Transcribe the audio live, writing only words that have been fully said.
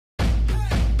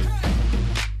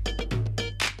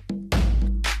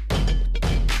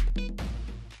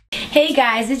Hey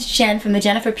guys, it's Jen from the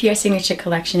Jennifer Pierre Signature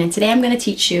Collection, and today I'm going to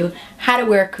teach you how to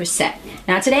wear a corset.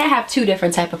 Now today I have two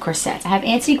different type of corsets. I have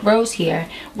antique rose here,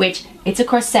 which it's a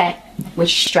corset with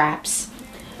straps,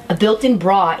 a built-in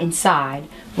bra inside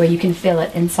where you can feel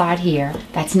it inside here.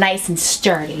 That's nice and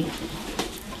sturdy,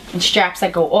 and straps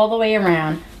that go all the way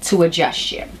around to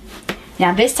adjust you.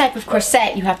 Now this type of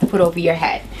corset you have to put over your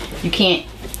head. You can't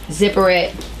zipper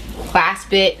it,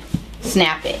 clasp it,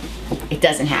 snap it. It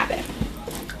doesn't have it.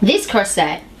 This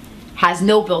corset has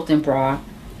no built-in bra,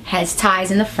 has ties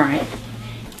in the front,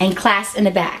 and clasps in the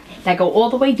back that go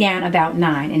all the way down about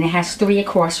 9, and it has 3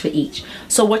 across for each.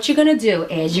 So what you're going to do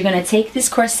is you're going to take this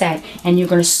corset and you're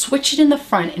going to switch it in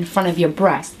front of your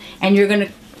breast, and you're going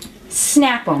to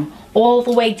snap them all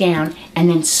the way down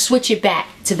and then switch it back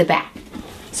to the back.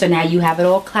 So now you have it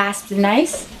all clasped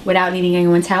nice without needing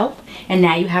anyone's help, and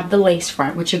now you have the lace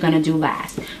front, which you're going to do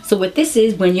last. So what this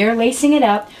is, when you're lacing it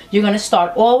up, you're going to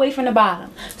start all the way from the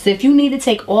bottom. So if you need to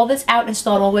take all this out and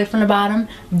start all the way from the bottom,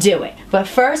 do it. But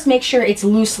first make sure it's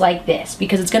loose like this,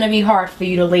 because it's going to be hard for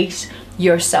you to lace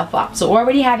yourself up. So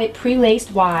already have it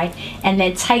pre-laced wide, and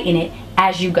then tighten it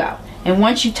as you go. And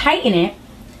once you tighten it,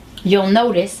 you'll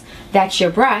notice that your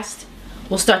breast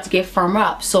will start to get firm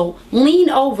up. So lean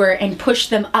over and push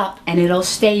them up, and it'll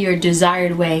stay your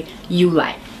desired way you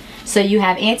like. So you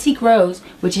have antique rose,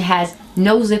 which has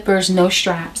no zippers, no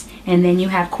straps, and then you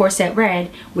have corset red,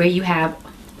 where you have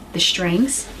the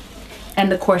strings and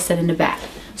the corset in the back.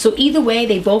 So either way,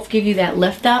 they both give you that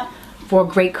lift up for a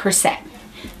great corset.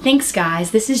 Thanks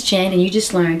guys, this is Jen, and you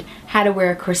just learned how to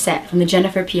wear a corset from the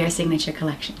Jennifer Pierre Signature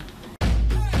Collection.